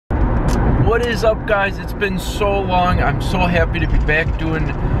What is up, guys? It's been so long. I'm so happy to be back doing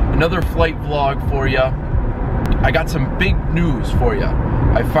another flight vlog for you. I got some big news for you.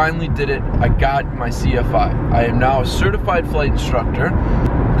 I finally did it. I got my CFI. I am now a certified flight instructor.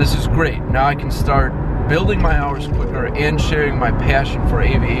 This is great. Now I can start building my hours quicker and sharing my passion for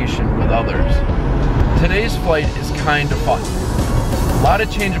aviation with others. Today's flight is kind of fun. A lot of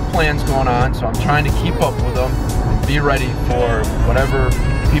change of plans going on, so I'm trying to keep up with them and be ready for whatever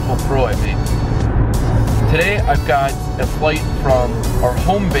people throw at me. Today I've got a flight from our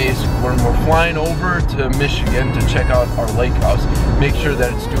home base when we're flying over to Michigan to check out our lake house. Make sure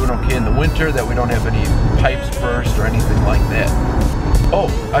that it's doing okay in the winter, that we don't have any pipes burst or anything like that. Oh,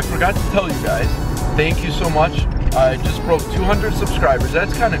 I forgot to tell you guys, thank you so much. I just broke 200 subscribers.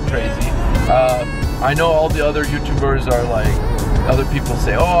 That's kind of crazy. I know all the other YouTubers are like, other people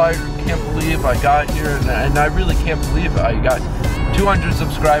say, oh, I can't believe I got here, and I really can't believe I got 200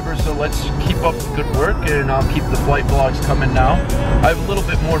 subscribers, so let's keep up the good work, and I'll keep the flight vlogs coming now. I have a little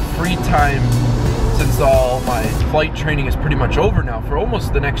bit more free time since all my flight training is pretty much over now for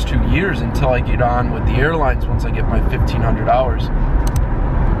almost the next 2 years until I get on with the airlines once I get my 1,500 hours.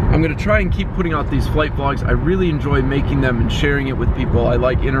 I'm gonna try and keep putting out these flight vlogs. I really enjoy making them and sharing it with people. I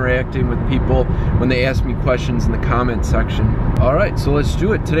like interacting with people when they ask me questions in the comment section. All right, so let's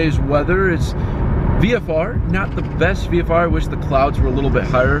do it. Today's weather is VFR, not the best VFR. I wish the clouds were a little bit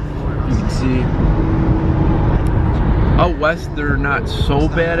higher. You can see out west, they're not so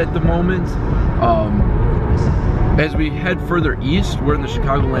bad at the moment. As we head further east, we're in the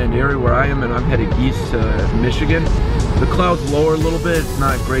Chicagoland area where I am, and I'm heading east to Michigan. The clouds lower a little bit. It's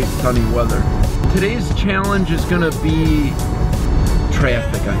not great sunny weather. Today's challenge is gonna be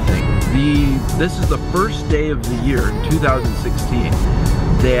traffic, I think. This is the first day of the year in 2016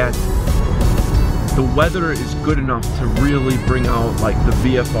 that the weather is good enough to really bring out like the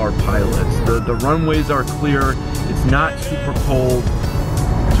VFR pilots. The runways are clear, it's not super cold,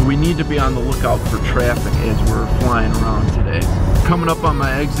 so we need to be on the lookout for traffic as we're flying around today. Coming up on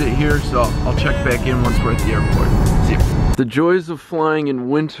my exit here, so I'll check back in once we're at the airport. See you. The joys of flying in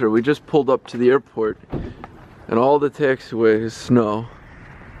winter. We just pulled up to the airport and all the taxiway is snow.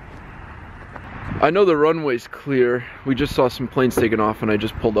 I know the runway's clear. We just saw some planes taking off and I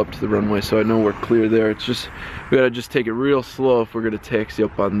just pulled up to the runway, so I know we're clear there. It's just, we gotta just take it real slow if we're gonna taxi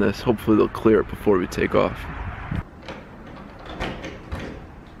up on this. Hopefully they'll clear it before we take off.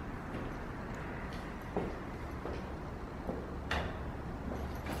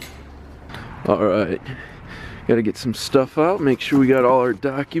 Alright, gotta get some stuff out, make sure we got all our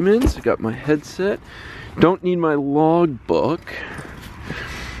documents. I got my headset. Don't need my logbook.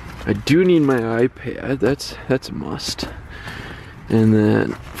 I do need my iPad, that's a must. And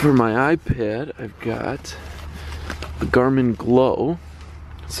then for my iPad, I've got the Garmin Glow.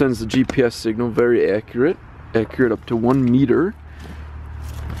 It sends the GPS signal, very accurate up to 1 meter.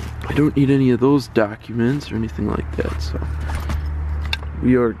 I don't need any of those documents or anything like that, so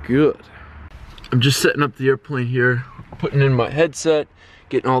we are good. I'm just setting up the airplane here, putting in my headset,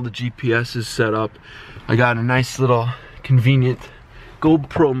 getting all the GPSs set up. I got a nice little convenient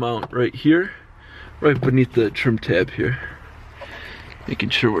GoPro mount right here, right beneath the trim tab here. Making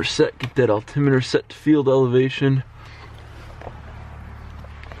sure we're set, get that altimeter set to field elevation.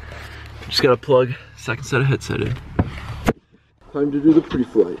 Just gotta plug second set of headset in. Time to do the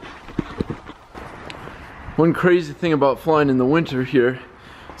pre-flight. One crazy thing about flying in the winter here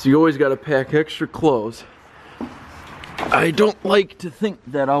is you always gotta pack extra clothes. I don't like to think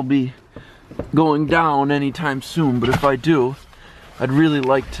that I'll be going down anytime soon, but if I do, I'd really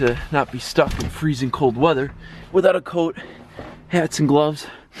like to not be stuck in freezing cold weather without a coat, hats and gloves.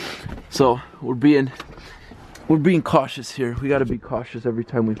 So we're being cautious here. We gotta be cautious every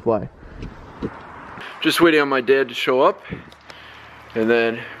time we fly. Just waiting on my dad to show up, and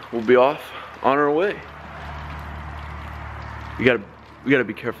then we'll be off on our way. We gotta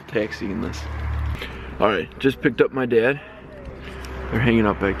be careful taxiing this. All right, just picked up my dad. They're hanging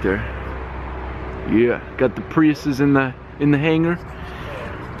out back there. Yeah, got the Priuses in the hangar.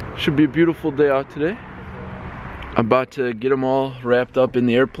 Should be a beautiful day out today. I'm about to get them all wrapped up in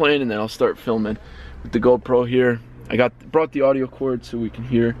the airplane, and then I'll start filming with the GoPro here. I brought the audio cord so we can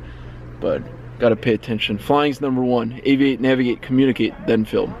hear, but gotta pay attention. Flying's #1. Aviate, navigate, communicate, then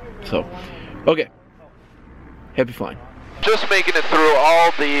film. So, okay. Happy flying. Just making it through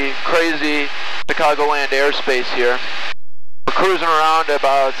all the crazy Chicagoland airspace here. We're cruising around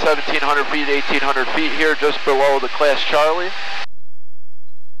about 1,700 feet, 1,800 feet here, just below the Class Charlie.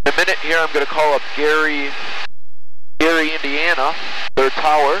 In a minute here, I'm going to call up Gary, Indiana, their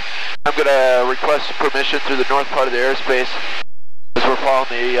tower. I'm going to request permission through the north part of the airspace as we're following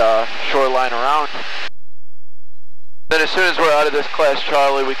the shoreline around. Then as soon as we're out of this class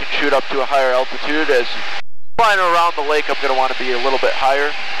Charlie, we can shoot up to a higher altitude. As flying around the lake, I'm going to want to be a little bit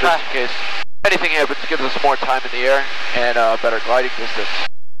higher, just in case anything happens. It gives us more time in the air and better gliding distance.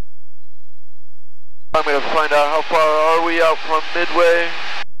 I'm going to find out how far are we out from Midway.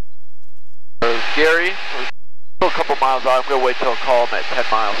 Or Gary, we're still a couple miles out. I'm going to wait till I call him at 10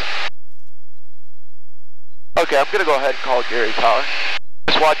 miles. Okay, I'm going to go ahead and call Gary Tower.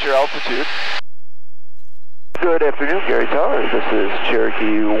 Just watch your altitude. Good afternoon, Gary Tower. This is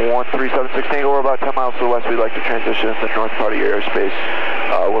Cherokee 1376 Tango. We're about 10 miles to the west. We'd like to transition into the north part of your airspace.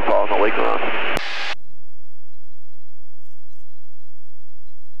 We're following the lake around.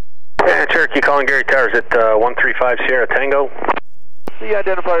 Cherokee calling Gary Towers at 135 Sierra Tango. The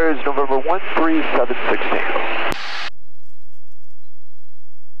identifier is November 1376 Tango.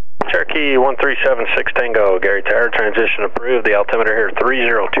 Cherokee 1376 Tango, Gary Tower, transition approved. The altimeter here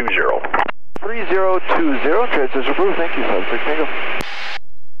 3020. 3020, transition approved. Thank you, 76 Tango.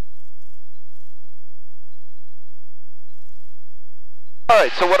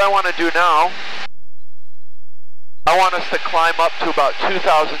 Alright, so what I want to do now, I want us to climb up to about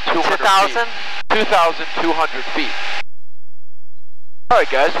 2,200 feet. 2,200 feet. Alright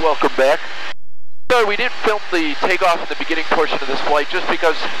guys, welcome back. Sorry, we didn't film the takeoff in the beginning portion of this flight just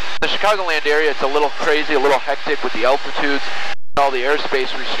because the Chicagoland area, it's a little crazy, a little hectic with the altitudes and all the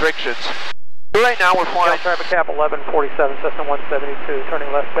airspace restrictions. So right now we're flying... Traffic cap 1147, Cessna 172,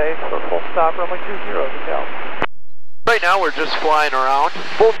 turning left base for full stop, runway 20 Hotel. Right now we're just flying around.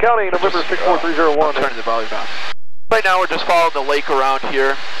 Fulton County, November 64301. Turning the volume down. Right now we're just following the lake around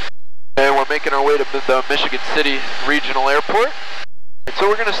here, and we're making our way to the Michigan City Regional Airport. And so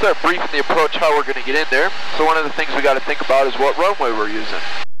we're going to start briefing the approach, how we're going to get in there. So one of the things we got to think about is what runway we're using.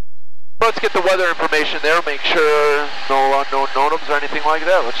 Let's get the weather information there, make sure no unknown NOTAMs or anything like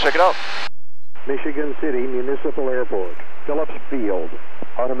that. Let's check it out. Michigan City Municipal Airport, Phillips Field.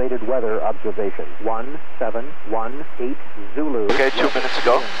 Automated weather observation 1718 Zulu. Okay, 2 minutes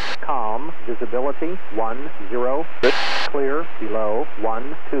ago. Calm, visibility 10. Good. Clear below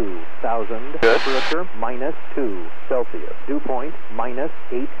 12,000. Good. Temperature -2 Celsius. Dew point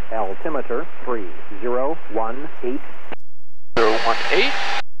 -8. Altimeter 3018. 018.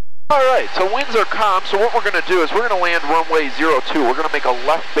 Alright, so winds are calm, so what we're going to do is we're going to land runway 02. We're going to make a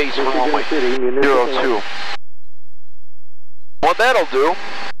left base for runway 02. What that'll do,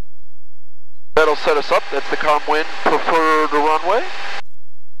 that'll set us up. That's the calm wind preferred runway.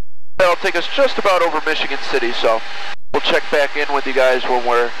 That'll take us just about over Michigan City, so we'll check back in with you guys when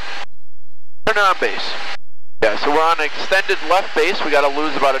we're turning on base. Yeah, so we're on an extended left base. We got to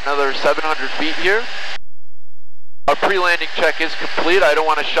lose about another 700 feet here. Our pre-landing check is complete. I don't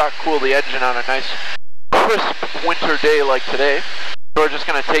want to shock cool the engine on a nice crisp winter day like today. So we're just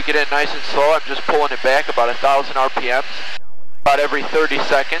going to take it in nice and slow. I'm just pulling it back about 1,000 RPMs. About every 30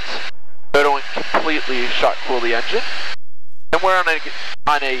 seconds, so I don't completely shock cool the engine. And we're on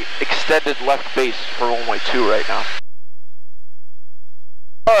a extended left base for runway 2 right now.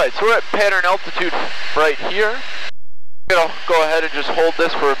 Alright, so we're at pattern altitude right here. I'm going to go ahead and just hold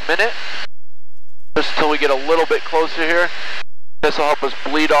this for a minute, just until we get a little bit closer here. This will help us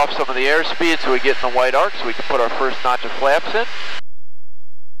bleed off some of the airspeed so we get in the white arc so we can put our first notch of flaps in.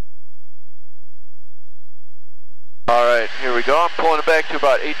 Alright, here we go. I'm pulling it back to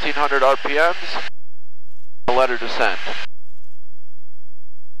about 1,800 RPMs. I'll let her descend.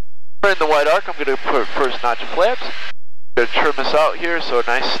 We're in the white arc. I'm going to put first notch of flaps. I'm going to trim this out here so a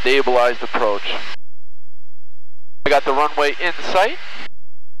nice stabilized approach. I got the runway in sight.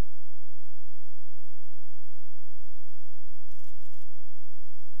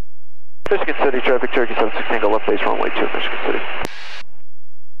 Michigan City, traffic Cherokee 76 Tango, left base runway 2, Michigan City.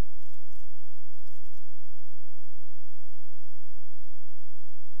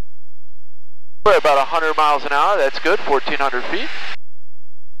 We're about 100 miles an hour, that's good, 1,400 feet.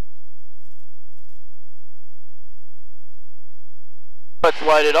 Let's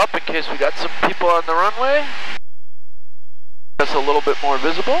light it up in case we got some people on the runway. That's a little bit more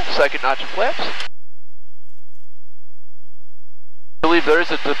visible, second notch of flaps. I believe there is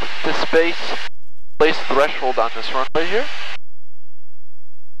a place threshold on this runway here.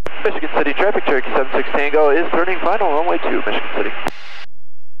 Michigan City traffic, Cherokee 76 Tango is turning final, runway 2, Michigan City.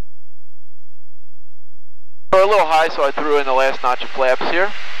 We're a little high, so I threw in the last notch of flaps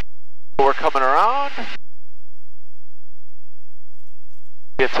here. We're coming around.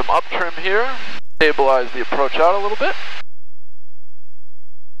 Get some up trim here. Stabilize the approach out a little bit.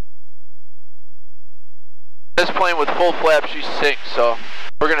 This plane with full flaps, she sinks, so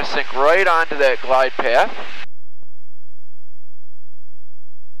we're going to sink right onto that glide path.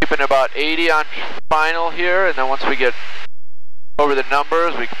 keeping about 80 on final here, and then once we get over the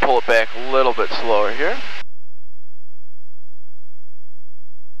numbers, we can pull it back a little bit slower here.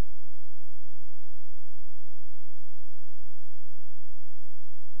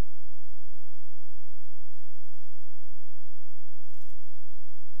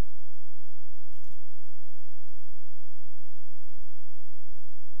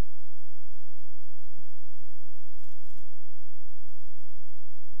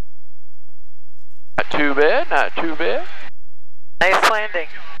 Not too bad, not too bad. Nice landing.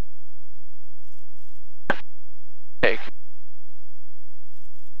 Take.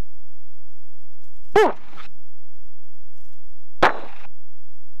 Woo. I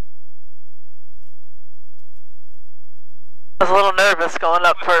was a little nervous going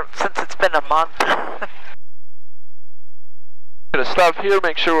up since it's been a month. Gonna stop here,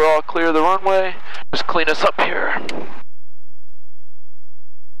 make sure we're all clear of the runway. Just clean us up here.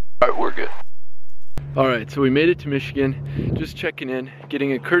 Alright, we're good. Alright, so we made it to Michigan. Just checking in,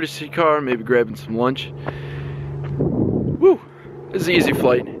 getting a courtesy car, maybe grabbing some lunch. Woo! This is an easy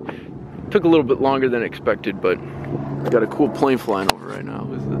flight. Took a little bit longer than expected, but got a cool plane flying over right now.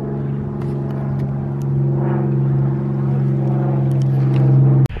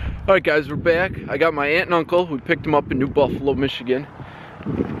 Alright guys, we're back. I got my aunt and uncle. We picked them up in New Buffalo, Michigan.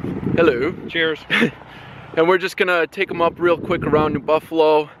 Hello. Cheers. And we're just gonna take them up real quick around New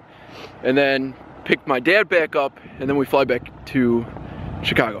Buffalo, and then pick my dad back up, and then we fly back to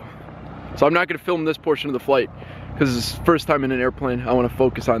Chicago. So I'm not gonna film this portion of the flight because it's his first time in an airplane. I wanna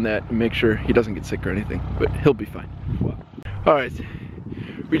focus on that and make sure he doesn't get sick or anything, but he'll be fine. All right,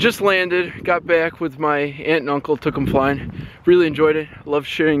 we just landed, got back with my aunt and uncle, took them flying. Really enjoyed it. Love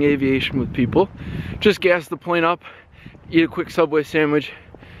sharing aviation with people. Just gassed the plane up, eat a quick Subway sandwich.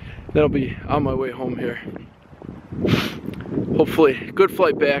 That'll be on my way home here. Hopefully, good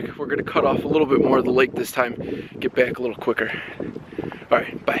flight back. We're gonna cut off a little bit more of the lake this time, get back a little quicker. All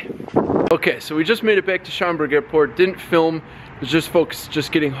right, bye. Okay, so we just made it back to Schaumburg Airport. Didn't film, was just focused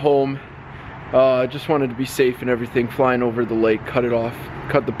just getting home. Just wanted to be safe and everything, flying over the lake, cut it off,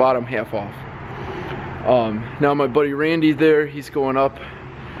 cut the bottom half off. Now my buddy Randy there, he's going up.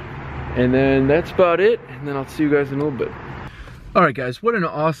 And then that's about it, and then I'll see you guys in a little bit. Alright guys, what an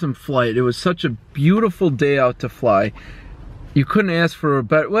awesome flight. It was such a beautiful day out to fly. You couldn't ask for a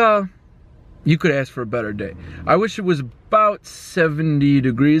better, well, you could ask for a better day. I wish it was about 70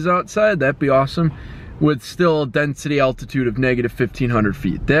 degrees outside, that'd be awesome. With still a density altitude of negative 1,500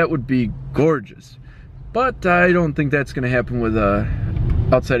 feet. That would be gorgeous. But I don't think that's gonna happen with a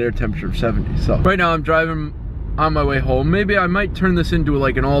outside air temperature of 70. So right now I'm driving on my way home. Maybe I might turn this into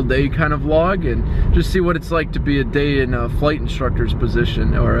like an all-day kind of vlog and just see what it's like to be a day in a flight instructor's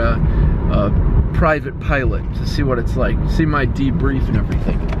position or a private pilot, to see what it's like, see my debrief and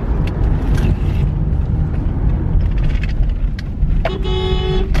everything.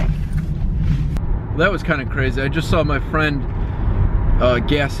 That was kind of crazy. I just saw my friend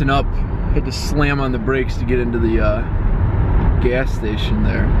gassing up, had to slam on the brakes to get into the gas station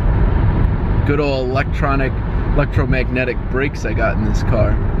there. Good old electromagnetic brakes I got in this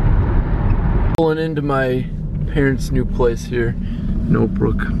car. Pulling into my parents' new place here in Oak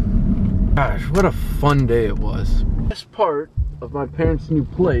Brook. Gosh, what a fun day it was. The best part of my parents' new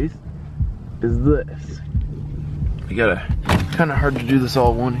place is this. You gotta, kind of hard to do this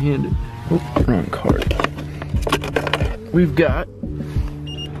all one-handed. Oh, wrong card. We've got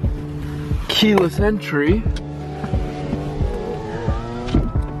keyless entry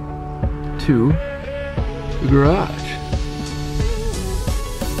to the garage.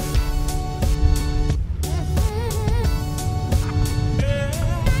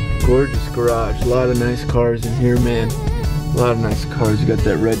 Gorgeous garage. A lot of nice cars in here, man. A lot of nice cars. You got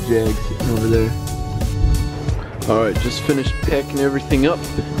that red Jag sitting over there. Alright, just finished packing everything up.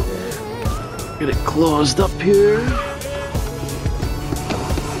 Get it closed up here.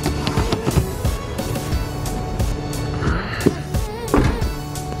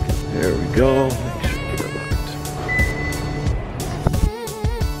 There we go. Make sure you get it locked.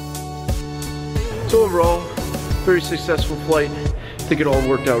 So overall, very successful flight. I think it all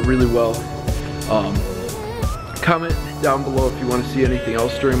worked out really well. Comment down below if you want to see anything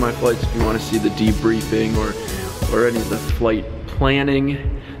else during my flights, if you want to see the debriefing or any of the flight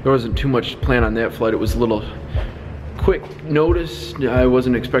planning. There wasn't too much to plan on that flight. It was a little quick notice. I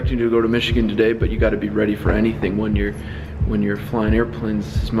wasn't expecting to go to Michigan today, but you got to be ready for anything when you're flying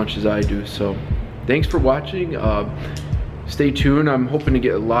airplanes as much as I do. So thanks for watching. Stay tuned. I'm hoping to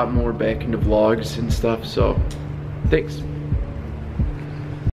get a lot more back into vlogs and stuff. So thanks.